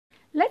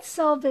Let's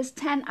solve this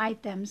 10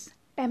 items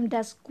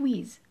PEMDAS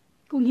quiz.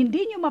 Kung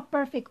hindi nyo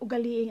ma-perfect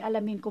ugaliing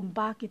alamin kung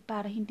bakit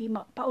para hindi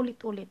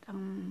paulit-ulit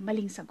ang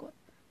maling sagot.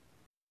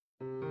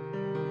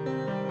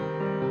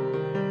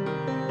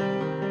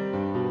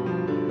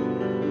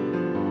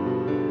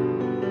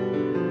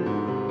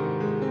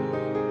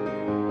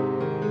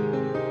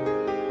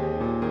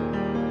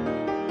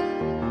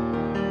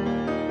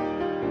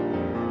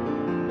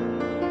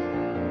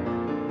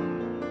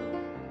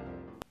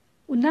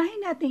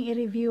 Unahin nating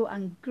i-review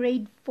ang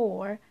grade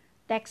 4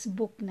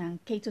 textbook ng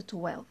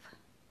K-12.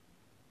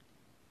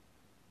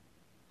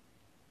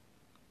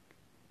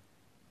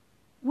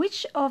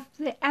 Which of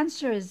the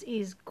answers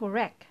is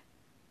correct?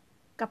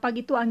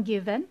 Kapag ito ang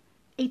given,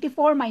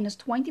 84 minus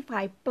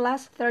 25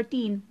 plus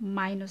 13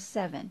 minus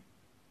 7.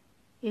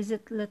 Is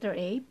it letter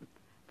A?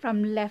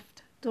 From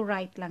left to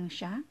right lang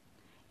siya.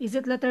 Is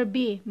it letter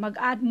B?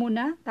 Mag-add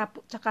muna,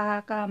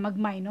 tsaka ka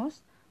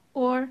mag-minus?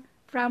 Or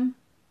from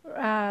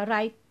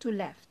right to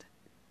left?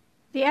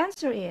 The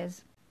answer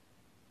is,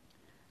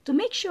 to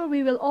make sure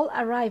we will all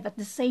arrive at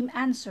the same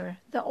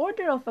answer, the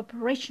order of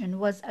operation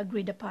was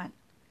agreed upon.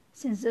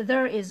 Since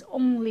there is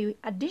only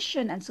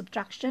addition and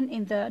subtraction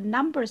in the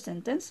number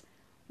sentence,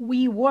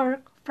 we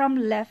work from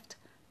left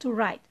to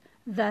right.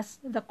 Thus,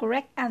 the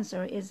correct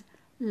answer is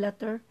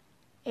letter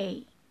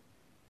A.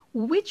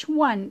 Which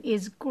one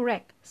is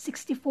correct?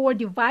 64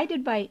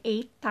 divided by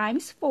 8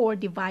 times 4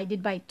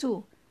 divided by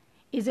 2.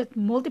 Is it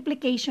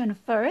multiplication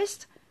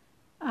first,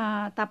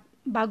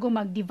 bago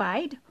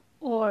mag-divide?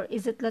 Or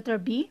is it letter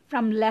B,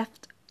 from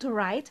left to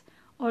right?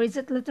 Or is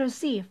it letter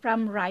C,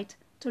 from right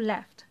to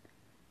left?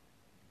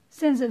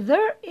 Since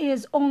there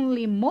is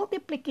only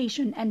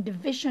multiplication and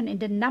division in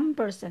the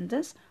number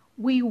sentence,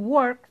 we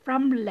work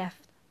from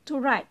left to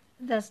right.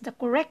 Thus, the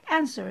correct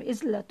answer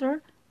is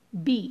letter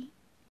B.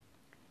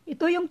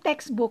 Ito yung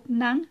textbook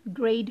ng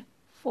grade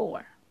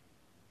 4.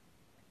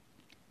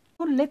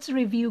 Let's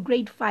review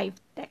grade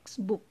 5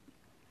 textbook.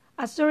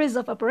 A series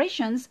of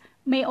operations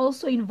may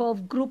also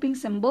involve grouping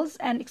symbols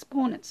and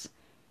exponents.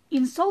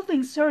 In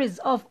solving series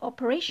of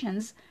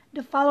operations,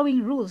 the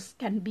following rules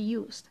can be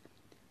used.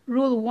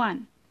 Rule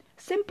 1.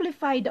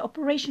 Simplify the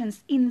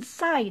operations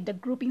inside the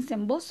grouping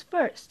symbols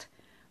first.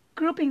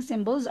 Grouping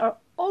symbols are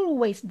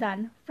always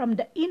done from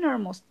the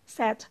innermost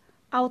set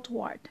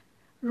outward.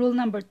 Rule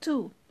number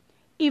 2.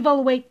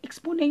 Evaluate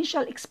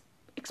exponential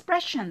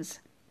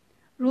expressions.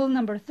 Rule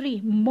number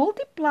 3,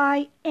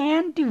 multiply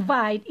and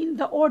divide in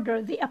the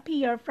order they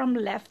appear from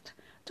left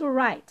to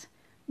right.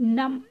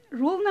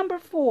 Rule number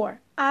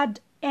 4, add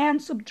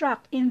and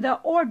subtract in the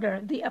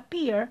order they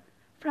appear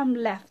from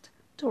left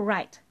to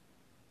right.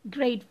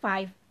 Grade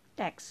 5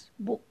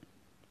 textbook.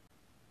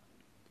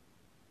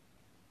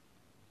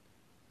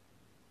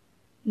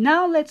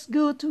 Now let's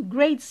go to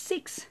grade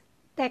 6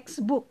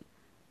 textbook.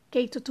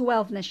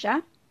 K-12 na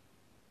siya.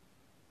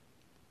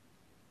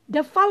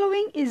 The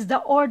following is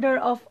the order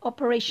of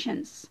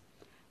operations.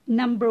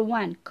 Number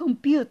 1,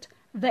 compute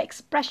the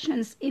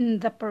expressions in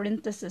the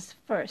parentheses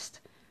first.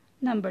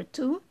 Number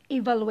 2,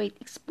 evaluate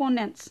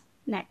exponents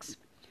next.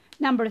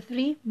 Number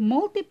 3,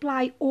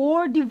 multiply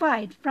or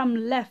divide from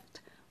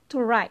left to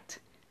right.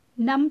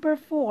 Number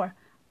 4,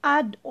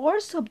 add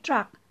or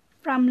subtract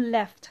from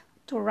left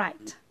to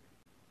right.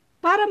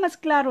 Para mas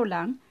klaro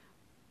lang,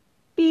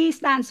 P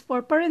stands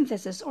for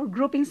parentheses or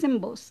grouping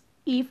symbols.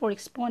 E for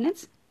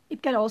exponents.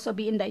 It can also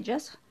be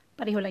indigest,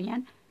 pareho lang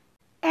yan.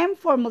 M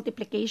for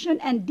multiplication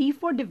and D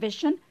for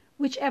division,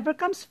 whichever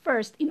comes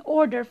first in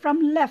order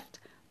from left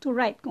to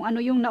right, kung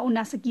ano yung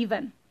nauna sa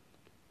given.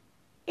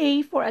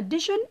 A for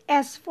addition,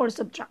 S for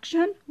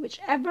subtraction,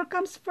 whichever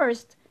comes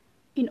first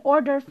in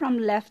order from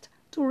left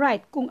to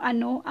right, kung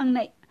ano ang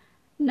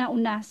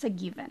nauna sa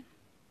given.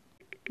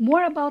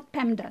 More about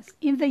PEMDAS.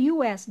 In the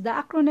US, the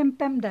acronym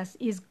PEMDAS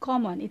is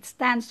common. It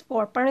stands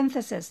for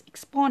parentheses,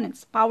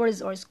 exponents, powers,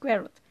 or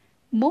square root.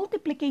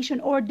 Multiplication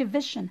or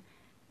division,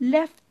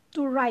 left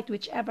to right,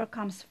 whichever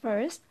comes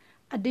first.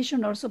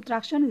 Addition or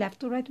subtraction, left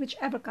to right,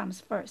 whichever comes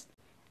first.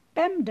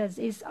 PEMDAS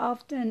is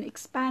often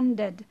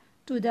expanded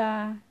to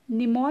the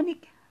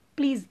mnemonic,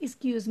 please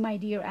excuse my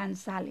dear Aunt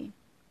Sally.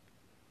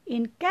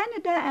 In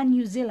Canada and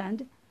New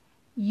Zealand,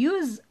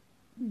 use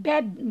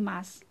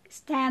PEMDAS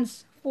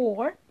stands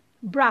for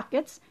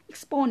brackets,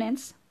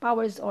 exponents,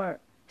 powers or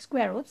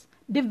square roots,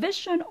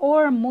 division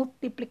or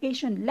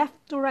multiplication, left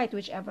to right,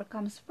 whichever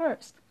comes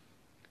first.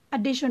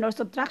 Addition or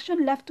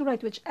subtraction, left to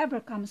right, whichever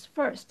comes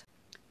first.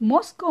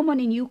 Most common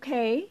in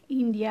UK,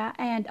 India,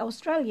 and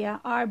Australia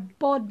are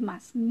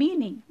BODMAS,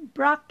 meaning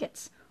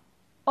brackets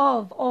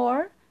of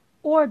or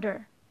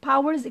order,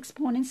 powers,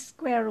 exponents,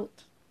 square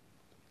root.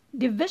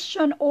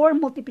 Division or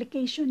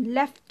multiplication,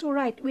 left to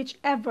right,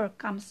 whichever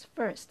comes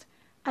first.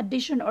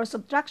 Addition or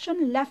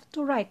subtraction, left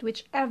to right,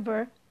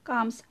 whichever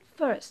comes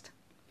first.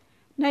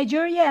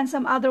 Nigeria and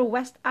some other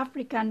West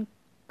African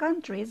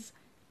countries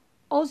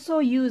also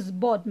use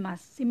BODMAS.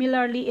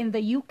 Similarly, in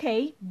the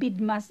UK,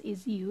 BIDMAS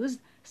is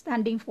used,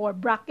 standing for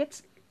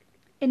brackets,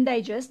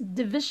 indigest,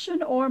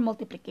 division or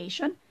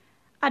multiplication,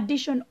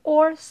 addition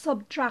or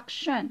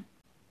subtraction.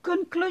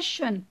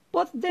 Conclusion,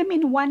 Put them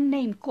in one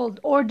name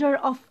called order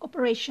of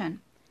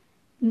operation.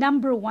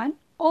 Number 1,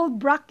 all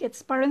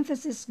brackets,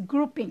 parentheses,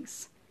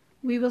 groupings.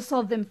 We will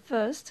solve them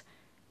first.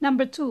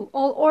 Number 2,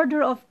 all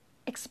order of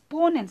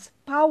exponents,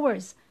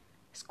 powers,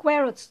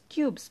 square roots,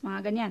 cubes,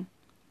 mga ganyan.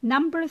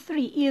 Number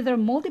 3, either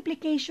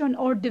multiplication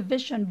or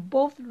division,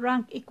 both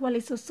rank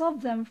equally. So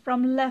solve them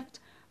from left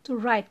to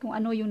right. Kung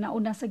ano yung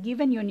nauna sa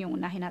given, yun yung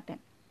unahin natin.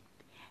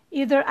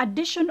 Either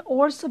addition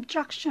or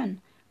subtraction,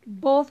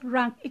 both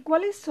rank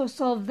equally. So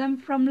solve them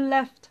from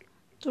left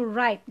to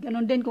right.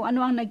 Ganon din kung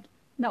ano ang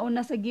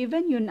nauna sa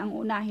given, yun ang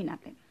unahin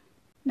natin.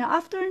 Now,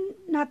 after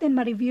natin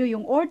ma-review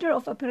yung order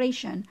of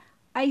operation,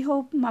 I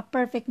hope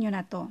ma-perfect nyo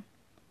na to.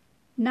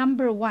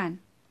 Number 1,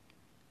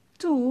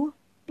 2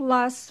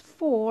 plus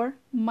 4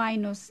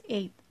 minus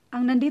 8.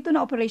 Ang nandito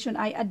na operation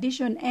ay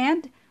addition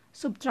and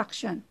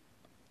subtraction.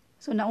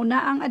 So,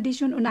 nauna ang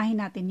addition, unahin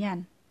natin yan.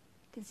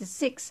 This is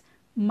 6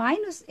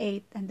 minus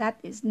 8, and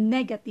that is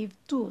negative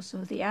 2.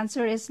 So, the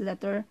answer is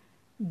letter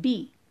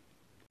B.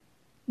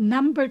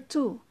 Number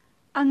 2.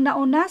 Ang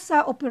nauna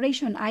sa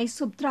operation ay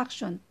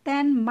subtraction.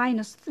 10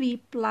 minus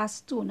 3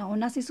 plus 2.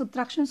 Nauna si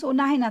subtraction, so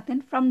unahin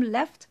natin from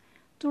left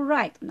to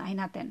right.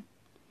 Unahin natin.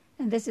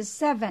 And this is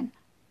 7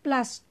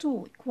 plus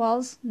 2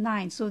 equals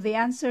 9. So the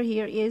answer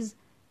here is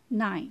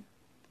 9.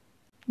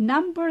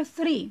 Number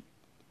 3.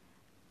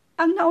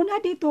 Ang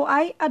nauna dito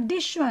ay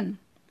addition.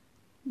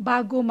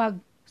 Bago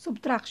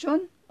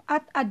mag-subtraction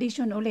at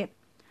addition ulit.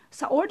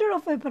 Sa order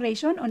of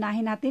operation,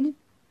 unahin natin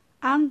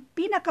ang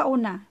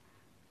pinakauna.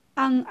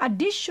 Ang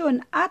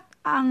addition at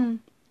ang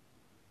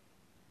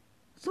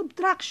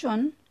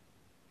subtraction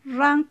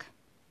rank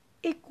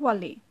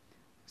equally.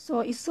 So,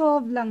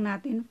 isolve lang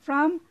natin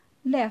from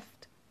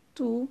left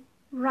to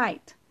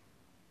right.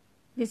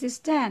 This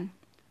is 10.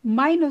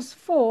 Minus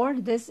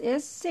 4, this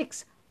is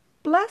 6.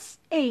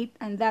 Plus 8,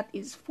 and that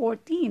is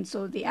 14.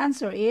 So, the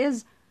answer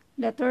is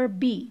letter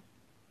B.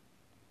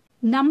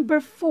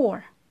 Number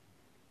 4.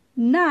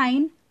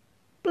 9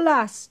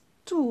 plus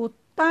 2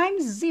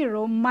 times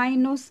 0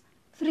 minus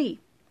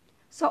 3.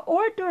 Sa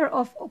order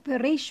of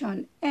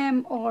operation,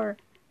 M or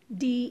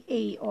D,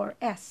 A or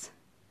S,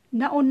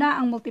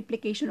 nauna ang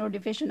multiplication or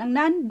division. Ang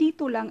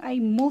nandito lang ay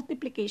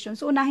multiplication.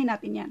 So, unahin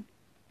natin yan.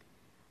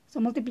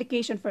 So,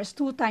 multiplication first.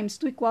 2 times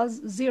 2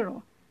 equals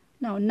 0.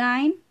 Now,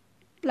 9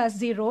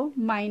 plus 0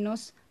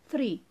 minus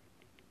 3.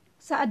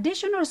 Sa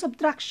addition or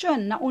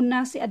subtraction,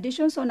 nauna si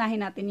addition. So,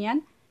 unahin natin yan.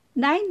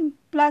 9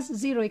 plus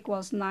 0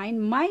 equals 9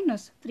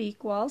 minus 3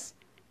 equals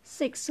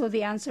 6. So,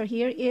 the answer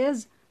here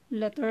is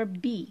letter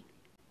B.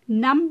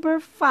 Number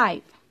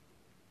 5.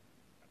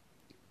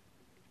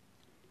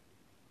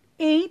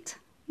 8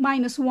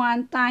 minus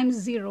 1 times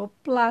 0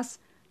 plus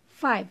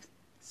 5.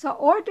 Sa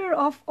order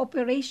of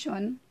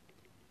operation,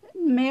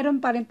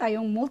 meron pa rin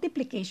tayong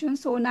multiplication.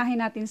 So,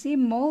 unahin natin si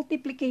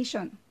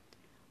multiplication.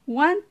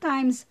 1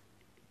 times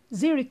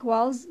 0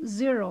 equals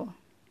 0.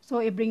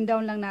 So, i-bring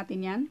down lang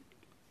natin yan.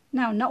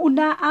 Now,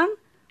 nauna ang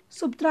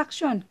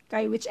subtraction.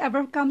 Kay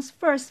whichever comes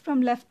first from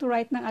left to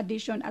right ng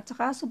addition at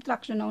saka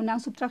subtraction. Nauna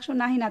ang subtraction,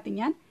 unahin natin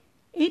yan.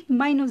 8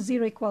 minus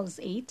 0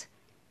 equals 8.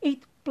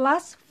 8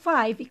 plus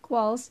 5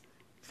 equals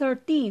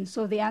 13.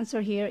 So, the answer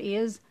here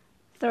is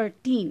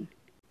 13.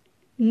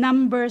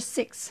 Number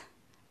 6.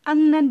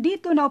 Ang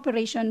nandito na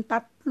operation,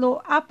 3,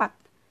 4.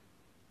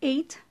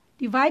 8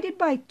 divided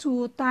by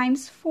 2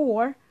 times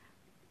 4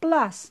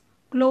 plus,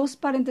 close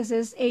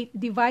parenthesis, 8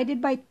 divided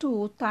by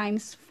 2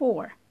 times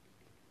 4.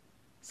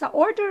 Sa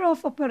order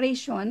of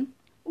operation,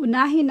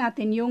 unahin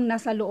natin yung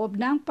nasa loob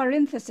ng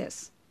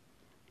parenthesis.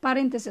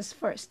 Parenthesis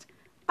first.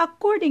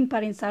 According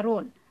pa rin sa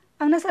rule.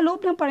 Ang nasa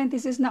loob ng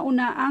parenthesis na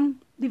una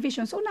ang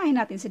division. So, unahin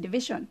natin sa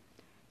division.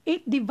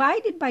 8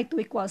 divided by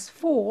 2 equals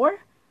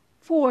 4.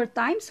 4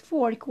 times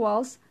 4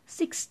 equals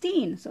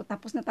 16. So,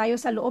 tapos na tayo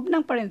sa loob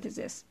ng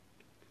parenthesis.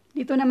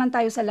 Dito naman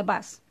tayo sa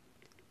labas.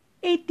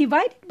 8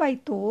 divided by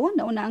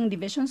 2, nauna ang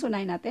division. So,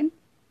 unahin natin.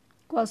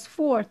 Equals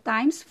 4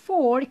 times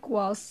 4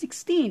 equals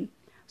 16.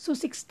 So,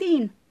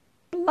 16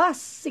 plus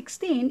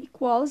 16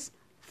 equals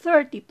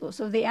 32.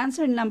 So, the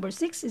answer number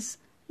 6 is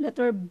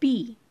letter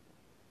B.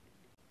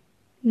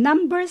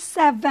 Number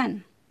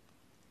 7.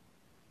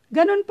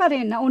 Ganun pa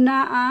rin,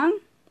 nauna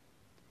ang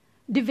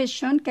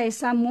division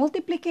kaysa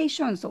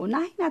multiplication. So,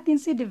 unahin natin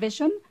si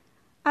division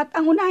at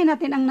ang unahin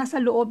natin ang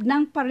nasa loob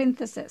ng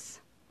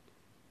parenthesis.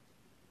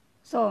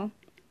 So,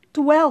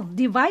 12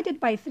 divided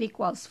by 3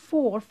 equals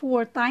 4.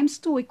 4 times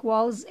 2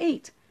 equals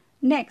 8.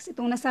 Next,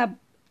 itong nasa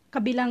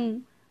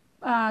kabilang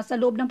sa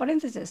loob ng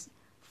parenthesis.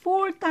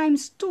 4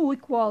 times 2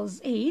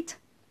 equals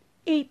 8.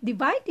 8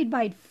 divided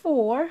by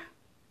 4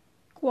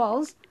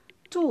 equals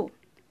 2.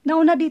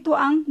 Nauna dito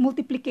ang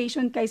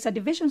multiplication kaysa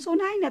division. So,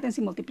 unahin natin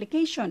si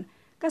multiplication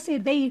kasi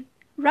they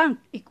rank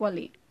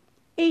equally.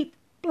 8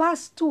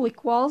 plus 2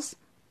 equals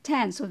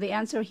 10. So, the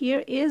answer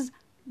here is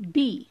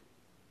B.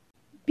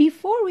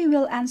 Before we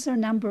will answer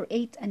number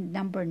 8 and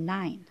number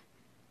 9,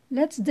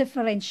 let's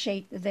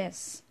differentiate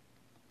this.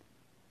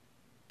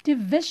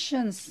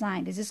 Division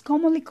sign. This is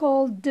commonly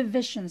called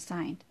division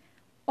sign,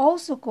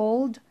 also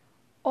called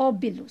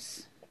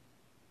obolus.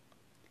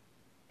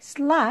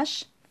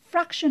 slash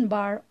fraction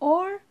bar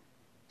or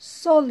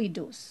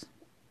solidus.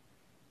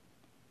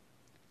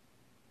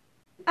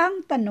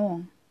 Ang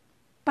tanong,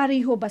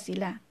 pareho ba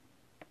sila?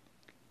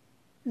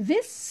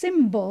 This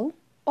symbol,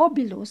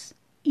 obolus,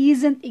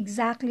 isn't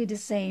exactly the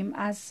same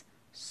as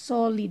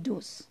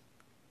solidus.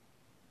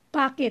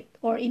 Bakit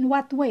or in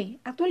what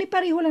way? Actually,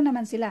 pareho lang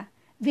naman sila.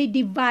 They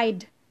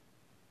divide.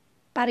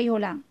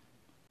 Pareho lang.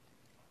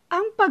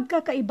 Ang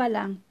pagkakaiba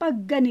lang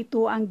pag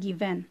ganito ang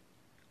given.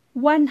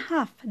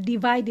 1/2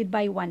 divided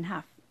by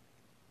 1/2.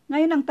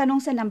 Ngayon ang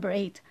tanong sa number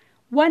 8.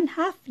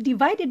 1/2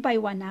 divided by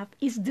 1/2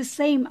 is the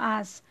same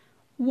as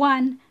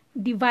 1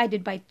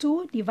 divided by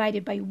 2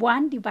 divided by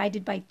 1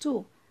 divided by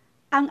 2.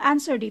 Ang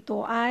answer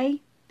dito ay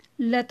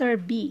letter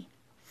B,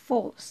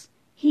 false.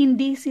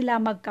 Hindi sila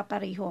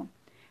magkapareho.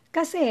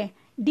 Kasi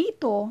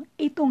dito,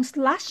 itong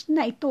slash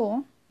na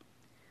ito,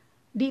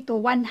 dito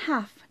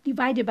 1/2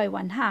 divided by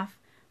 1/2,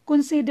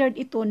 considered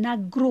ito na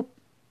group.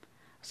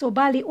 So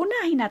bali,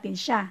 unahin natin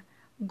siya.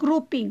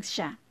 Groupings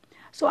siya.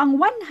 So ang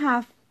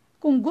 1/2,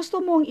 kung gusto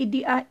mong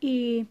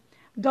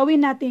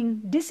gawin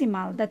nating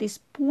decimal, that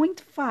is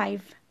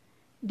 0.5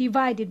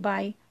 divided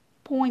by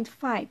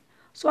 0.5.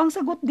 So ang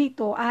sagot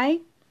dito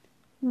ay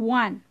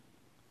 1.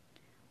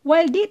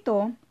 While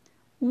dito,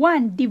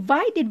 1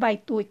 divided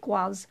by 2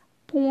 equals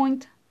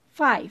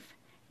 0.5.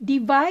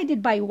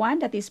 Divided by 1,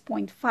 that is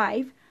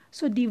 0.5.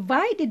 So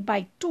divided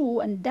by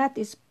 2, and that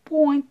is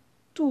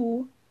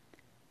 0.25.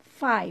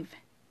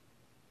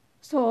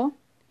 So,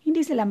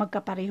 hindi sila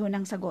magkapareho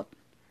ng sagot.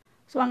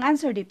 So ang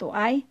answer dito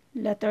ay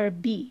letter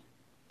B.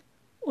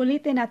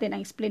 Ulitin natin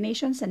ang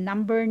explanation sa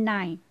number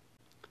 9.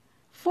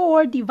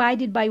 4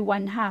 divided by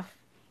 1/2.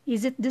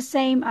 Is it the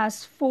same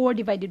as 4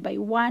 divided by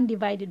 1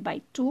 divided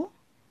by 2?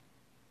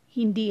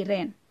 Hindi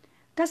rin.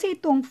 Kasi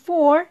itong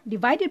 4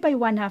 divided by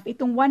 1/2,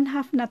 itong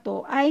 1/2 na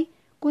to ay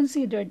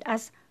considered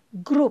as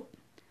group.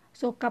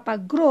 So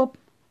kapag group,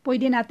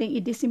 pwede natin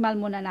i-decimal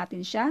muna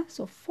natin siya.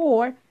 So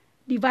 4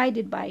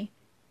 divided by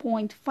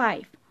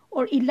 0.5.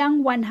 Or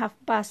ilang 1/2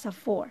 pa sa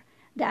 4?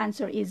 The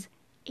answer is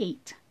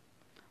 8.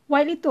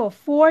 While ito,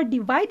 4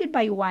 divided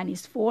by 1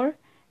 is 4.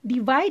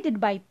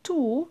 Divided by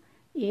 2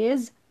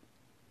 is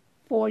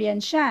 4 yan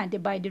siya.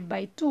 Divided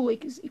by 2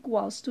 is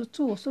equals to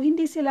 2. So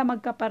hindi sila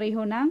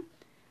magkapareho ng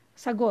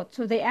sagot.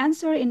 So the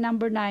answer in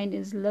number 9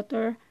 is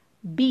letter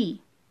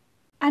B.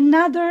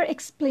 Another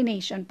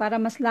explanation para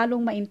mas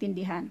lalong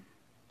maintindihan.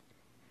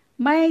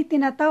 May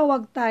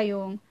tinatawag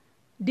tayong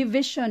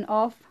division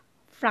of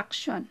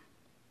fraction.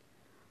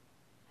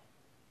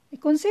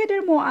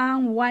 I-consider mo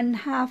ang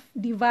 1/2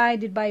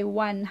 divided by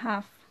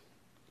 1/2.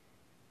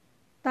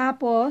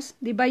 Tapos,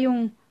 di ba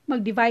yung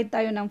mag-divide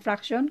tayo ng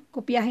fraction,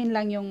 kopyahin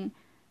lang yung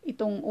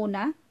itong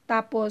una.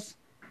 Tapos,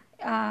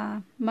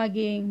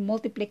 maging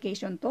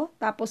multiplication to.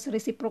 Tapos,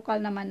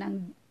 reciprocal naman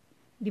ng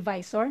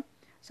divisor.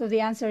 So, the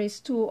answer is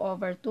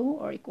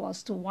 2/2 or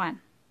equals to 1.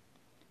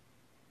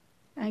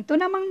 Ito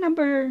namang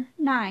number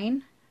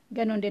 9,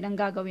 ganun din ang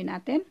gagawin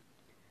natin.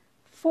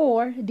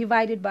 4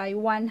 divided by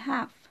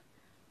 1/2.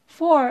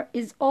 4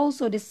 is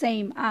also the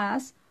same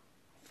as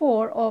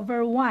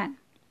 4/1.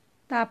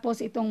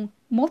 Tapos, itong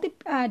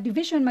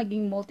division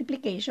maging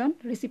multiplication.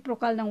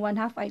 Reciprocal ng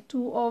 1/2 ay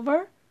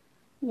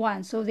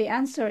 2/1. So, the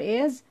answer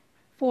is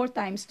 4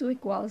 times 2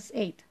 equals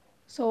 8.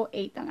 So,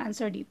 8 ang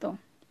answer dito.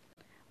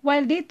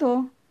 While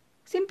dito,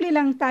 simple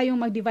lang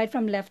tayong mag-divide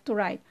from left to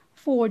right.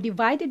 4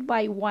 divided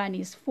by 1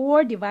 is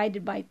 4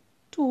 divided by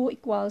 2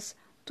 equals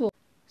 2.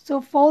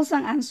 So, false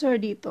ang answer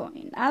dito.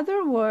 In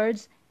other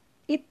words,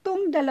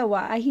 itong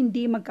dalawa ay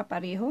hindi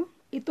magkapareho.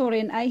 Ito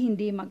rin ay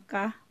hindi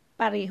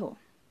magkapareho.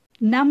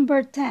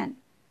 Number 10.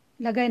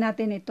 Lagay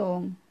natin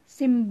itong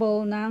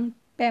symbol ng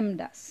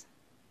PEMDAS.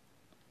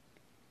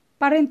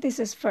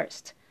 Parenthesis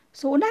first.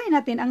 So, unahin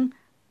natin ang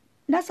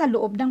nasa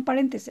loob ng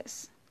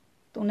parenthesis.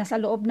 Itong nasa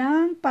loob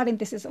ng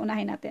parenthesis,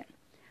 unahin natin.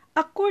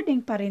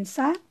 According pa rin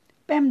sa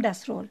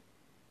PEMDAS rule,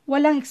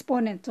 walang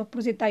exponent. So,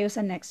 proceed tayo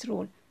sa next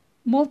rule.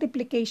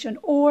 Multiplication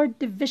or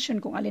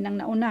division kung alin ang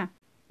nauna.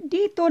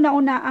 Dito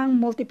nauna ang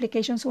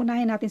multiplication. So,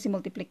 unahin natin si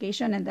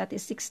multiplication and that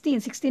is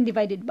 16. 16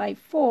 divided by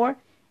 4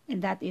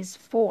 and that is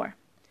 4.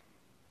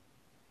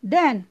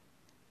 Then,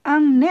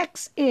 ang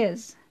next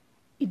is,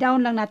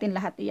 i-down lang natin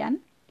lahat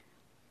yan.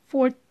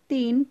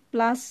 14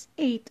 plus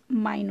 8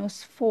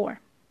 minus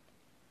 4.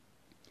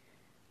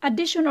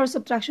 Addition or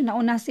subtraction,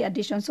 nauna si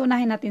addition. So,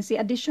 unahin natin si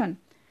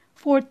addition.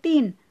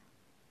 14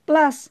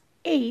 plus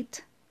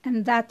 8,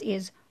 and that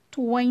is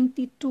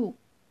 22.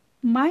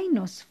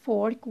 Minus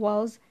 4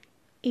 equals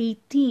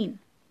 18.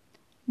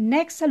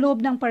 Next, sa loob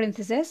ng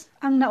parenthesis,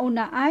 ang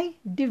nauna ay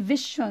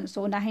division.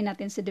 So, unahin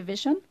natin si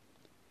division.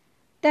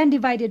 10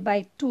 divided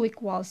by 2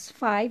 equals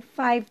 5.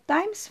 5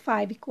 times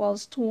 5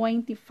 equals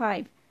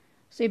 25.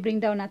 So,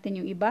 i-bring down natin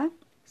yung iba.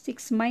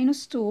 6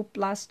 minus 2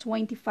 plus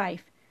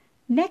 25.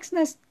 Next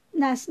na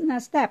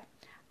step,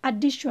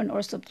 addition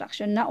or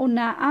subtraction.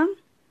 Nauna ang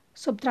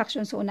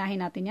subtraction. So,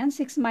 unahin natin yan.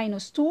 6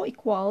 minus 2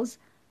 equals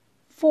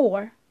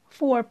 4.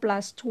 4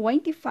 plus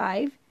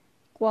 25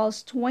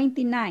 equals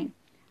 29.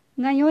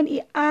 Ngayon,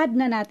 i-add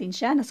na natin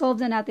siya.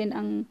 Na-solve na natin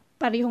ang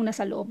parehong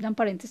nasa loob ng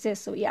parenthesis.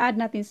 So, i-add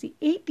natin si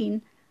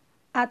 18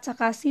 at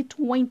saka si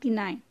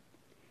 29.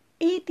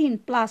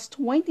 18 plus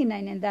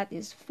 29, and that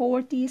is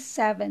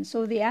 47.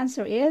 So, the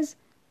answer is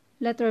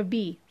letter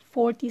B,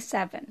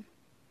 47.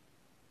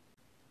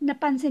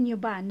 Napansin niyo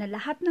ba na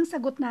lahat ng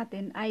sagot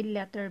natin ay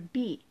letter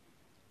B?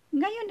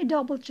 Ngayon,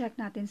 i-double check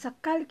natin sa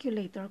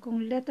calculator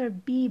kung letter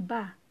B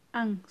ba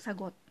ang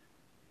sagot.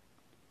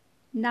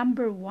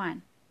 Number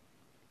 1.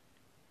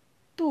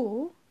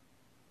 2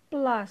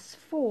 plus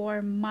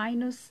 4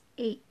 minus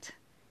 8.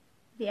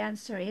 The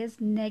answer is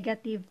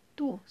negative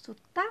 2. So,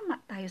 tama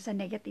tayo sa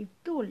negative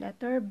 2.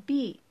 Letter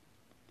B.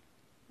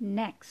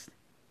 Next.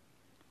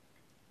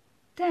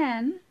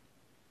 10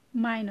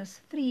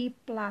 minus 3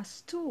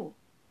 plus 2.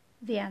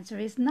 The answer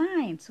is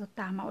 9. So,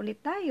 tama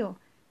ulit tayo.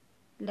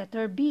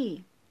 Letter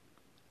B.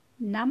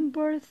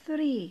 Number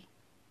 3.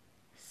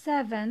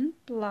 7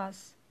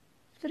 plus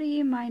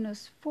 3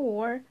 minus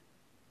 4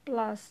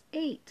 plus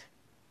 8.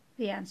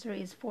 The answer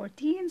is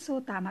 14.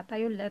 So, tama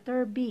tayo.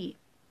 Letter B.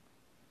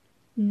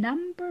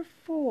 Number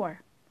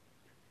 4.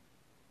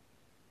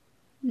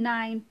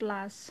 9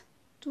 plus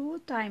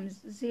 2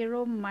 times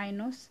 0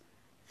 minus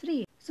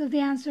 3. So, the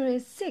answer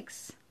is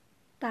 6.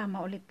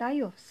 Tama ulit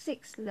tayo.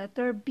 6.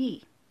 Letter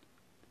B.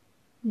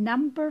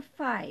 Number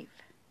 5.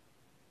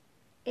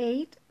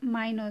 8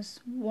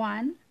 minus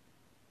 1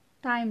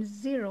 times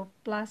 0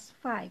 plus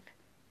 5.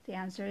 The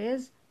answer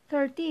is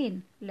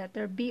 13.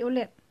 Letter B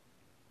ulit.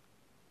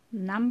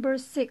 Number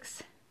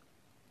 6.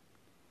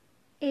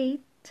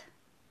 8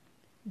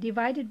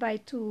 divided by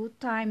 2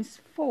 times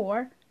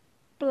 4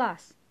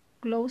 plus,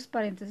 close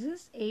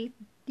parenthesis, 8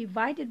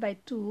 divided by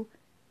 2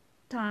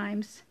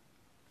 times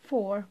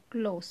 4,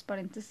 close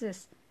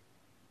parenthesis.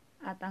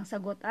 At ang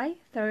sagot ay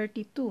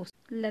 32.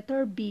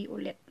 Letter B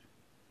ulit.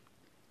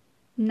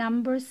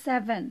 Number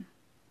 7.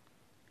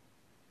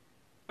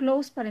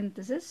 Close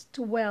parenthesis,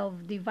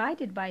 12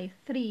 divided by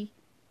 3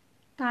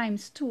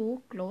 times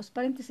 2, close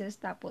parenthesis,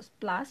 tapos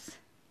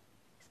plus,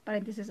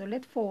 parenthesis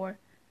ulit,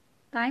 4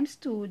 times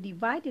 2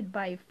 divided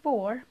by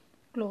 4,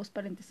 close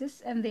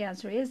parenthesis, and the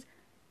answer is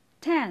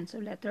 10.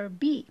 So, letter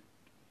B.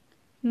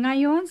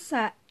 Ngayon,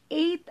 sa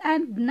 8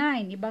 and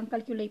 9, ibang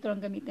calculator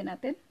ang gamitin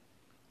natin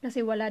kasi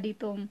wala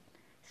ditong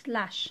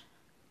slash.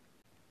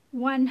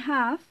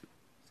 1/2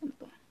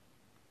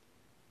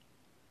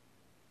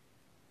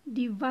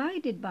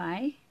 divided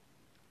by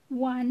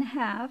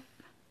 1/2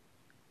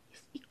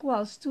 is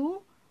equals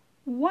to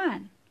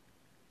 1.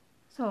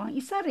 So, ang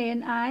isa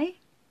rin ay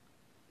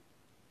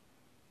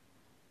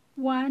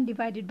 1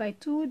 divided by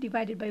 2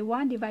 divided by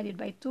 1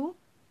 divided by 2,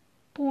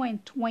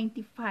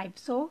 0.25.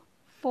 So,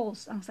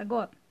 false ang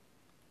sagot.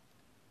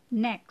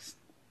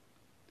 Next,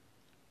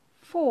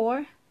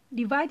 4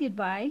 divided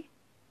by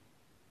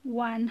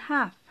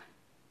 1/2.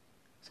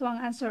 So, ang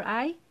answer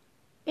ay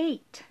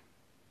 8.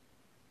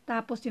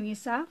 Tapos yung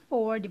isa,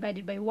 4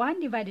 divided by 1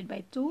 divided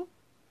by 2,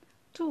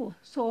 2.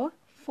 So,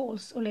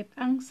 false ulit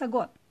ang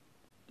sagot.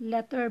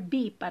 Letter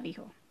B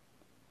pareho.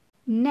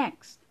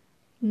 Next,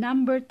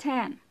 number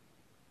 10.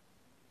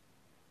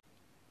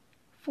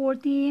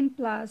 14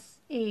 plus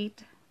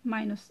 8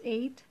 minus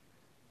 8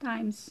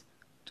 times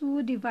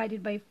 2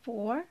 divided by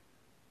 4.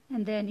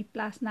 And then,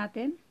 i-plus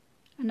natin.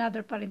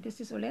 Another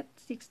parenthesis ulit.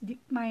 6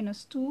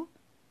 minus 2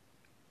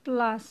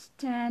 plus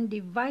 10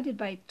 divided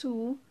by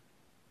 2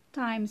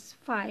 times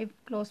 5,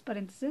 close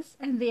parenthesis.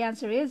 And the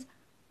answer is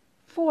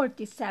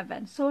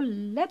 47. So,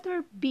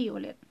 letter B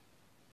ulit.